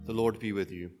The Lord be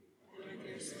with you. And with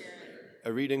your spirit.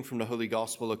 A reading from the Holy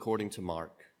Gospel according to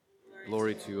Mark.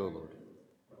 Glory to you, O Lord.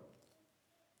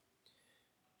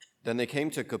 Then they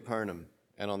came to Capernaum,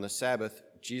 and on the Sabbath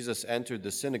Jesus entered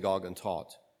the synagogue and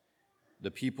taught. The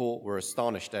people were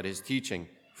astonished at his teaching,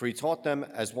 for he taught them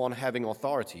as one having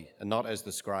authority, and not as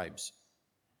the scribes.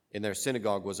 In their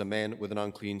synagogue was a man with an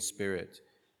unclean spirit.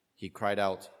 He cried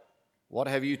out, "What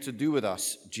have you to do with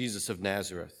us, Jesus of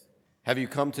Nazareth? Have you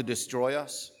come to destroy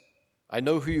us? I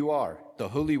know who you are, the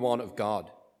Holy One of God."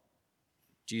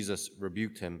 Jesus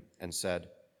rebuked him and said,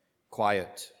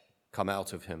 "Quiet, come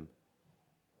out of him."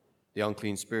 The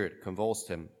unclean spirit convulsed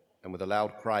him, and with a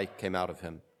loud cry came out of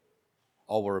him.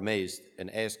 All were amazed and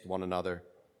asked one another,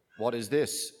 "What is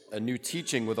this? A new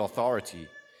teaching with authority.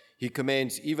 He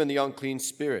commands even the unclean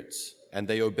spirits, and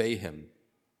they obey him."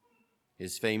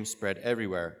 His fame spread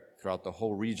everywhere throughout the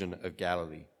whole region of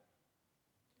Galilee.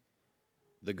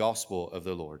 The Gospel of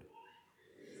the Lord.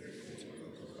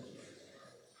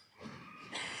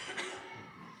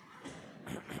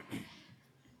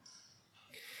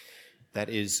 That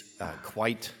is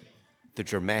quite the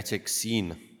dramatic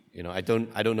scene. I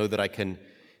don't know that I can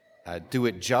do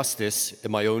it justice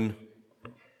in my own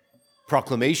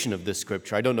proclamation of this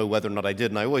scripture. I don't know whether or not I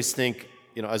did, and I always think,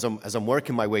 as I'm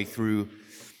working my way through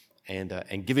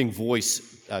and giving voice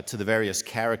to the various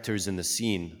characters in the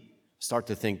scene, start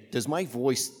to think, does my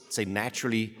voice, say,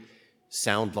 naturally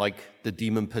sound like the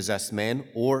demon-possessed man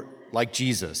or like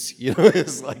Jesus?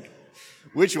 It's like,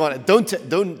 which one?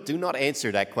 Do not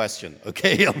answer that question,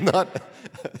 okay? I'm not.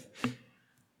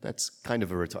 That's kind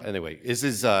of a retard. Anyway, this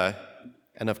is,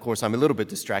 and of course, I'm a little bit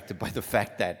distracted by the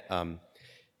fact that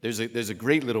there's a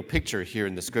great little picture here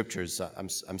in the scriptures.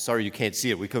 I'm sorry you can't see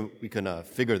it. We can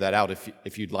figure that out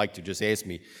if you'd like to. Just ask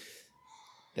me.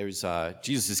 There's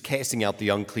Jesus is casting out the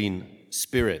unclean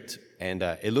spirit, and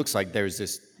it looks like there's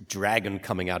this dragon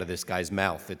coming out of this guy's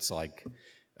mouth. It's like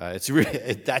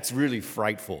that's really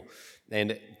frightful.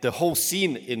 And the whole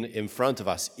scene in front of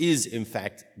us is, in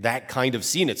fact, that kind of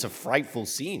scene. It's a frightful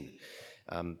scene.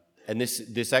 And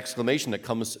this exclamation that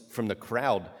comes from the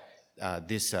crowd,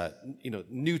 this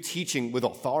new teaching with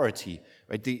authority,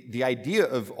 right? The idea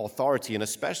of authority, and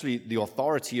especially the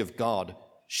authority of God,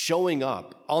 showing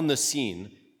up on the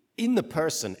scene in the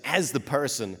person, as the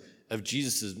person of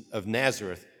Jesus of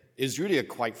Nazareth, is really a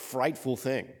quite frightful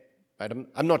thing. Right?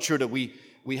 I'm not sure that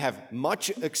we have much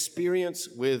experience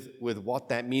with what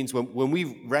that means when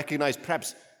we recognize,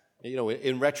 perhaps,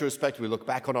 in retrospect, we look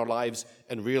back on our lives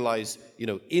and realize,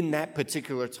 in that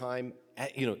particular time,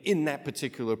 in that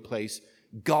particular place,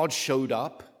 God showed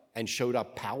up and showed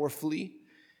up powerfully,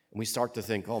 and we start to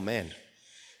think, oh man,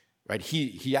 right?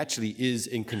 He actually is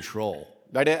in control,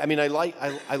 right? I mean, I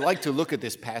like to look at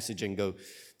this passage and go,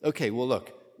 okay, well,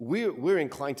 look, we're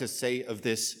inclined to say of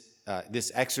this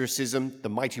exorcism, the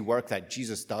mighty work that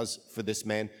Jesus does for this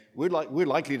man, we're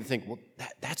likely to think, well,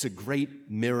 that's a great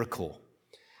miracle.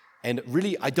 And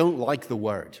really, I don't like the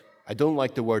word. I don't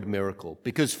like the word miracle,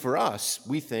 because for us,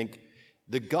 we think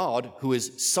the God who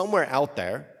is somewhere out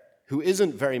there, who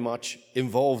isn't very much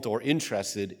involved or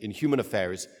interested in human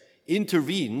affairs,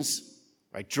 intervenes,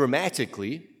 right,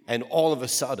 dramatically and all of a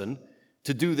sudden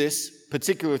to do this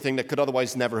particular thing that could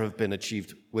otherwise never have been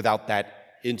achieved without that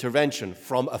intervention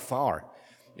from afar.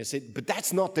 You say, but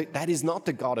that is not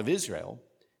the God of Israel.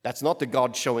 That's not the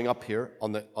God showing up here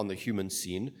on the human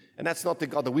scene, and that's not the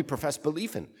God that we profess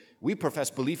belief in. We profess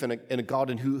belief in a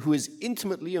God who is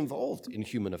intimately involved in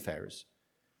human affairs,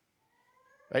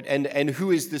 right? And who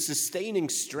is the sustaining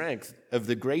strength of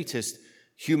the greatest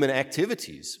human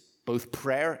activities, both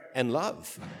prayer and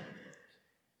love.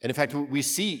 And in fact, we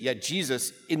see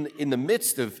Jesus in the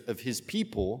midst of his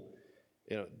people.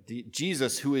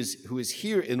 Jesus, who is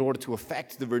here in order to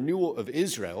effect the renewal of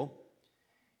Israel,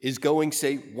 is going,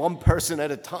 say, one person at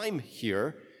a time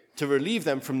here to relieve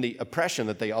them from the oppression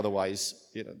that they otherwise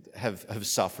have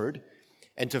suffered,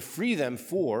 and to free them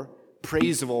for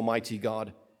praise of Almighty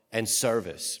God and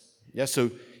service. Yeah,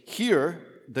 so here,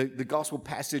 the gospel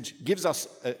passage gives us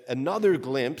another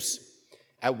glimpse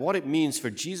at what it means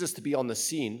for Jesus to be on the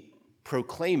scene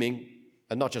proclaiming,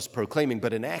 and not just proclaiming,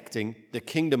 but enacting the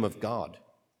kingdom of God.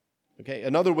 Okay,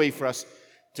 another way for us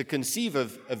to conceive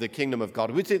of the kingdom of God,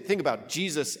 we think about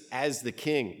Jesus as the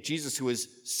king, Jesus who is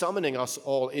summoning us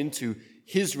all into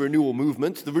his renewal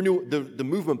movement, the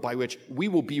movement by which we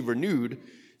will be renewed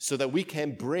so that we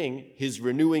can bring his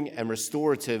renewing and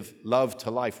restorative love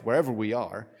to life wherever we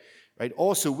are. Right?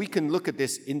 Also, we can look at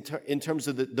this in terms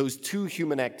of those two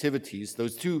human activities,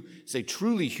 those two, say,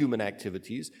 truly human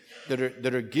activities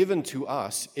that are given to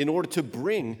us in order to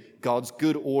bring God's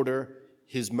good order,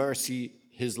 his mercy,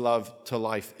 his love to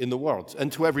life in the world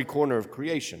and to every corner of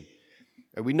creation.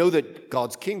 And we know that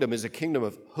God's kingdom is a kingdom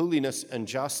of holiness and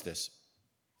justice.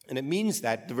 And it means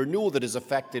that the renewal that is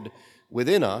effected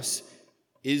within us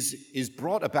is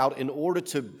brought about in order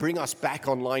to bring us back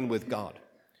online with God.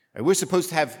 And we're supposed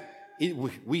to have,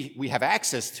 we have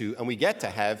access to, and we get to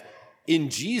have in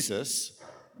Jesus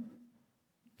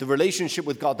the relationship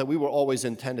with God that we were always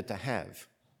intended to have.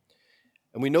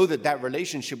 And we know that that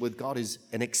relationship with God is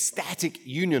an ecstatic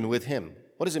union with him.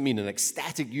 What does it mean, an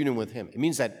ecstatic union with him? It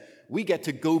means that we get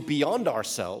to go beyond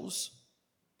ourselves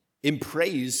in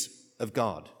praise of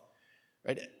God.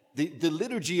 Right? The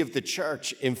liturgy of the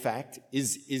church, in fact,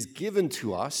 is given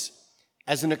to us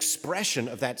as an expression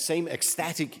of that same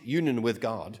ecstatic union with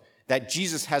God that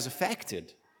Jesus has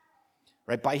effected.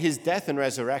 Right? By his death and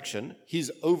resurrection, he's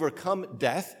overcome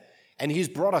death and he's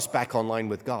brought us back online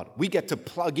with God. We get to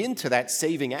plug into that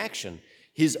saving action,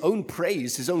 his own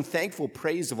praise, his own thankful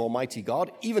praise of Almighty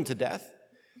God, even to death,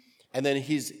 and then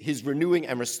his renewing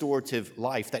and restorative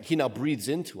life that he now breathes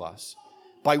into us,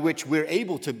 by which we're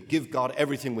able to give God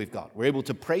everything we've got. We're able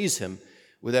to praise him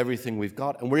with everything we've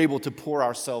got, and we're able to pour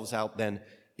ourselves out then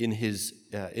in his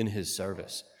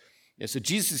service. Yeah, so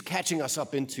Jesus is catching us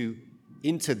up into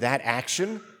that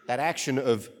action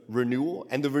of renewal,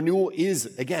 and the renewal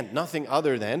is, again, nothing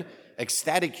other than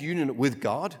ecstatic union with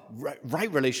God,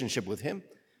 right relationship with him,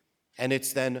 and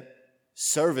it's then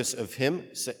service of him,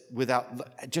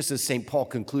 without, just as St. Paul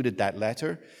concluded that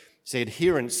letter, say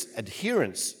adherence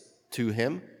to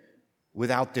him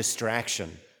without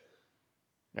distraction.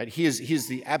 Right? He is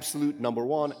the absolute number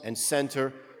one and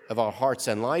center of our hearts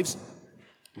and lives,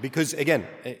 because again,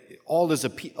 all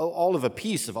of a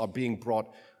piece of our being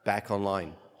brought back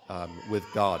online with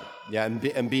God,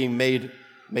 and being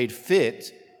made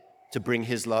fit to bring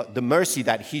his love, the mercy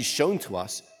that he's shown to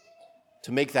us,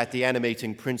 to make that the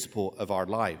animating principle of our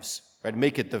lives, right?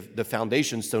 Make it the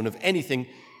foundation stone of anything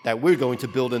that we're going to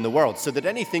build in the world, so that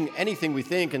anything we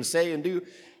think and say and do,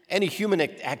 any human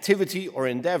activity or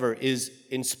endeavor is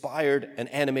inspired and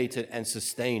animated and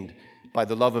sustained by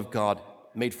the love of God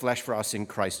made flesh for us in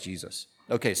Christ Jesus.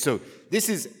 Okay, so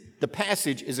the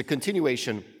passage is a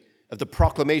continuation of the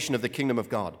proclamation of the kingdom of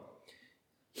God.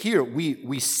 Here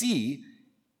we see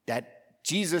that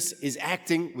Jesus is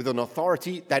acting with an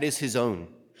authority that is his own.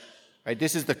 Right?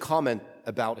 This is the comment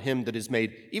about him that is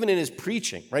made even in his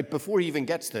preaching, right? Before he even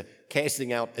gets to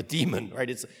casting out a demon, right?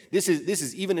 This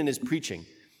is even in his preaching.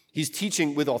 He's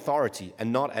teaching with authority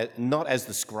and not as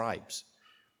the scribes.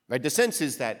 Right? The sense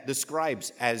is that the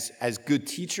scribes, as good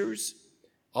teachers,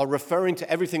 are referring to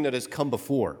everything that has come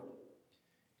before.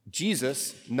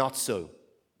 Jesus, not so.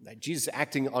 Jesus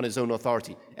acting on his own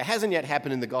authority. It hasn't yet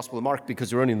happened in the Gospel of Mark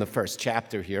because we're only in the first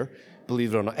chapter here,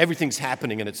 believe it or not. Everything's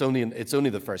happening and it's only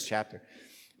the first chapter.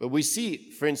 But we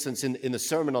see, for instance, in the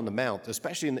Sermon on the Mount,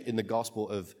 especially in the Gospel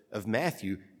of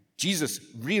Matthew, Jesus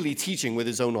really teaching with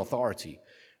his own authority.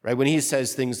 Right? When he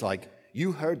says things like,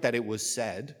 you heard that it was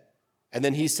said, and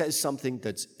then he says something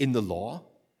that's in the law,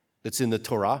 that's in the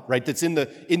Torah, right? That's in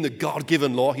the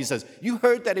God-given law. He says, you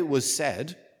heard that it was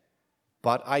said,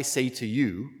 but I say to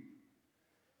you,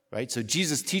 right? So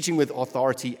Jesus teaching with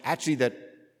authority, actually that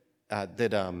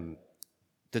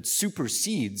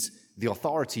supersedes the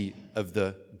authority of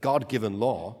the God-given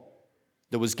law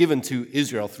that was given to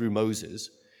Israel through Moses.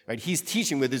 Right? He's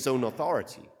teaching with his own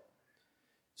authority.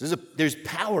 So there's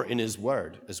power in his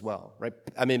word as well, right?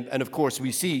 I mean, and of course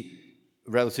we see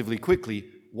relatively quickly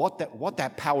what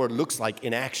that power looks like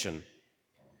in action.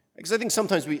 Because I think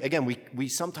sometimes we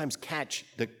sometimes catch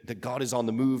that God is on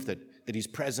the move, that he's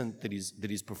present, that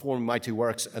he's performing mighty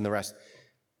works and the rest.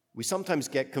 We sometimes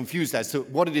get confused as to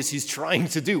what it is he's trying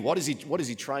to do. What is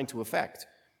he trying to effect?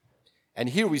 And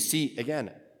here we see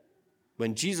again,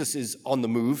 when Jesus is on the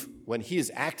move, when he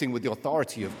is acting with the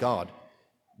authority of God,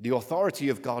 the authority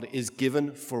of God is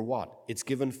given for what? It's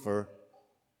given for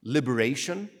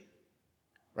liberation,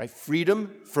 right?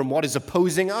 Freedom from what is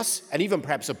opposing us and even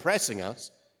perhaps oppressing us.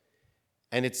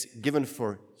 And it's given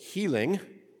for healing,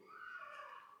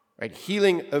 right?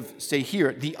 Healing of, say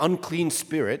here, the unclean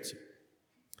spirit.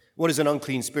 What is an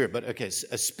unclean spirit? But okay,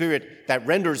 a spirit that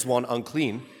renders one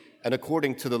unclean. And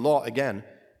according to the law, again,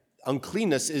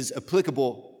 uncleanness is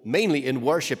applicable mainly in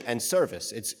worship and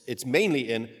service. It's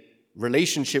mainly in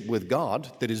relationship with God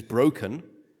that is broken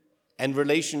and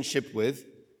relationship with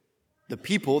the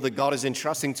people that God is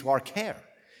entrusting to our care.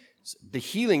 So the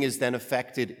healing is then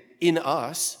effected in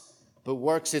us, but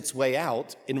works its way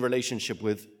out in relationship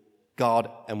with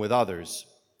God and with others.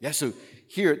 Yeah, so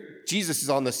here Jesus is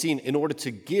on the scene in order to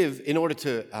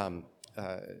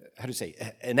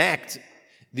enact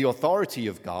the authority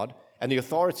of God, and the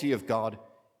authority of God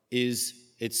is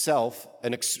itself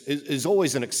is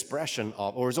always an expression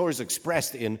of, or is always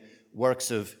expressed in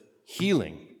works of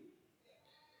healing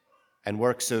and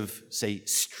works of, say,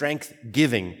 strength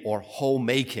giving or whole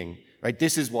making. Right?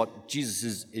 This is what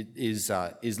Jesus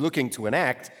is looking to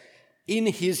enact in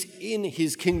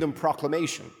his kingdom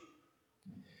proclamation.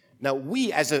 Now,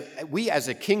 we as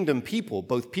a kingdom people,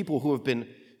 both people who have been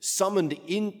summoned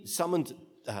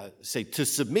to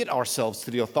submit ourselves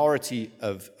to the authority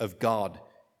of God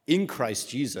in Christ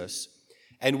Jesus,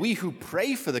 and we who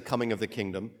pray for the coming of the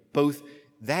kingdom, both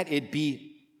that it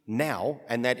be now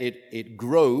and that it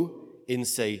grow in,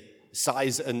 say,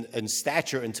 size and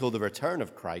stature until the return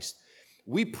of Christ,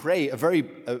 we pray a very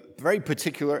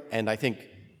particular and I think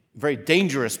very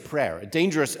dangerous prayer,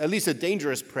 at least a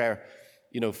dangerous prayer,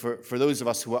 for those of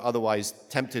us who are otherwise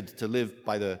tempted to live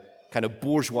by the kind of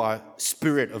bourgeois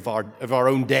spirit of our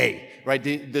own day, right?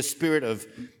 The spirit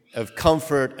of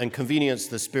comfort and convenience,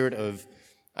 the spirit of,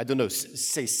 I don't know,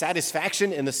 say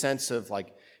satisfaction in the sense of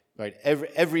like, right?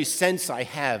 Every sense I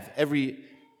have, every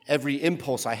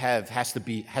impulse I have has to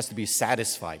be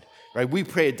satisfied, right? We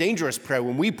pray a dangerous prayer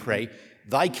when we pray,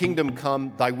 "Thy kingdom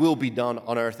come, Thy will be done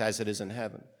on earth as it is in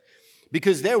heaven."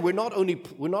 Because there we're not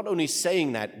only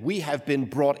saying that we have been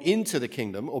brought into the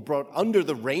kingdom or brought under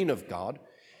the reign of God,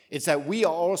 it's that we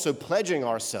are also pledging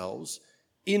ourselves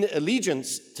in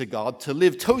allegiance to God to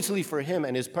live totally for Him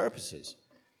and His purposes,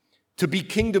 to be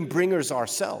kingdom bringers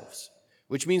ourselves,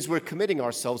 which means we're committing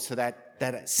ourselves to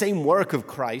that same work of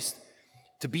Christ,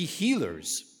 to be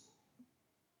healers,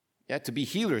 to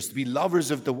be lovers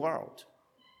of the world,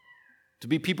 to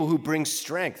be people who bring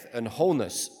strength and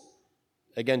wholeness,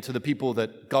 again, to the people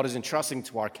that God is entrusting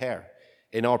to our care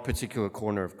in our particular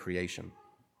corner of creation.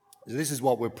 So this is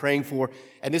what we're praying for,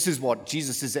 and this is what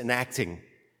Jesus is enacting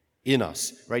in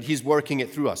us, right? He's working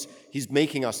it through us. He's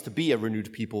making us to be a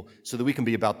renewed people so that we can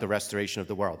be about the restoration of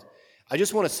the world. I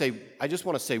just want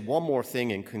to say one more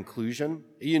thing in conclusion.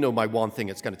 My one thing,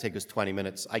 it's going to take us 20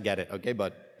 minutes. I get it, okay?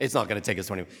 But it's not going to take us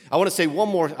 20 minutes. I want to say one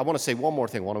more thing. I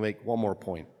want to make one more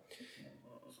point.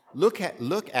 Look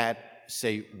at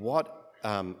say,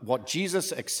 what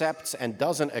Jesus accepts and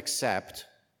doesn't accept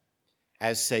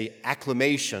as, say,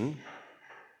 acclamation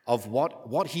of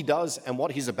what he does and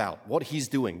what he's about, what he's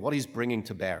doing, what he's bringing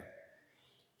to bear.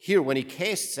 Here, when he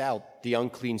casts out the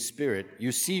unclean spirit,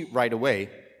 you see right away,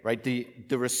 right,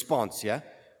 the response, yeah?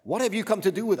 What have you come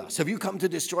to do with us? Have you come to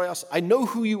destroy us? I know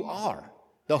who you are,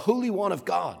 the Holy One of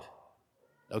God.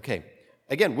 Okay,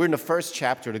 again, we're in the first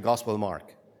chapter of the Gospel of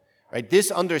Mark, right?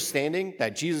 This understanding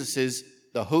that Jesus is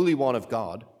the Holy One of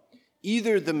God,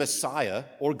 either the Messiah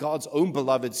or God's own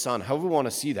beloved Son, however we want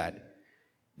to see that.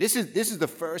 This is the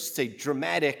first, say,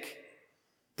 dramatic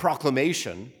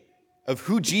proclamation of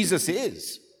who Jesus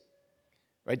is.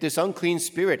 Right? This unclean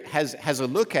spirit has a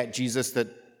look at Jesus that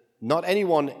not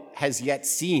anyone has yet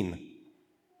seen.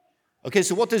 Okay,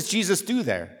 so what does Jesus do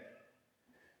there?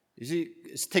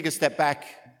 Let's take a step back,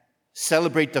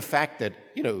 celebrate the fact that,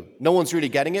 no one's really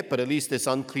getting it, but at least this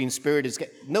unclean spirit is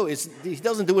he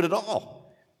doesn't do it at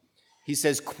all. He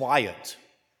says, quiet.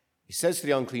 He says to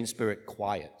the unclean spirit,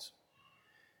 quiet.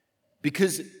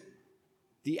 Because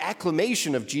the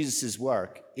acclamation of Jesus'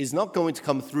 work is not going to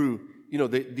come through,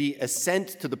 the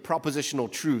assent to the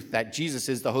propositional truth that Jesus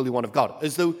is the Holy One of God,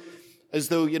 as though it's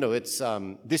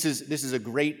this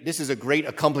is a great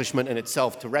accomplishment in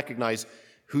itself to recognize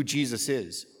who Jesus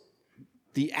is.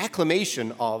 The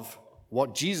acclamation of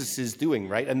what Jesus is doing,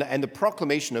 right, and the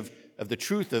proclamation of the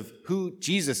truth of who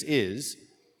Jesus is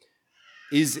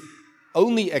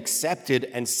only accepted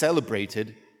and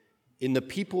celebrated in the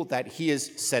people that he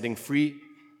is setting free,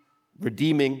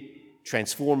 redeeming,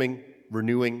 transforming,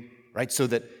 renewing, right? So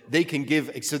that they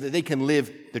can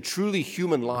live the truly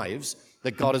human lives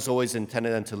that God has always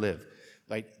intended them to live.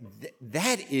 Right?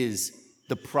 That is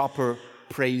the proper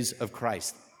praise of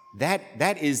Christ.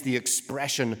 That is the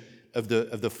expression of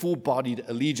the full-bodied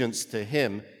allegiance to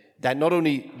him that not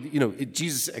only,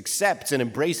 Jesus accepts and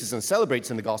embraces and celebrates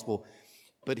in the gospel,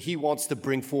 but he wants to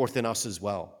bring forth in us as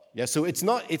well. Yeah, so it's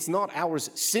not ours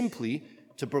simply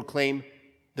to proclaim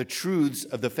the truths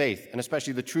of the faith, and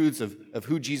especially the truths of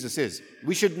who Jesus is.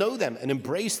 We should know them and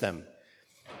embrace them.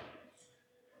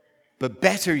 But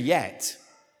better yet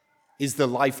is the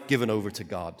life given over to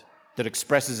God that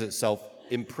expresses itself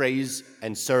in praise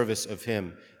and service of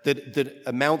him, that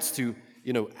amounts to,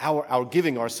 our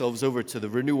giving ourselves over to the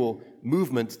renewal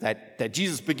movement that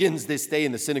Jesus begins this day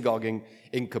in the synagogue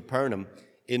in Capernaum,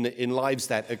 in lives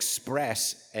that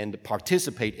express and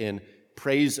participate in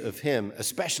praise of him,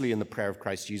 especially in the prayer of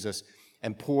Christ Jesus,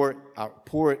 and pour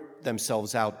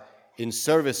themselves out in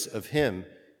service of him,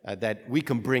 that we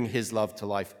can bring his love to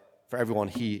life for everyone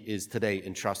he is today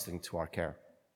entrusting to our care.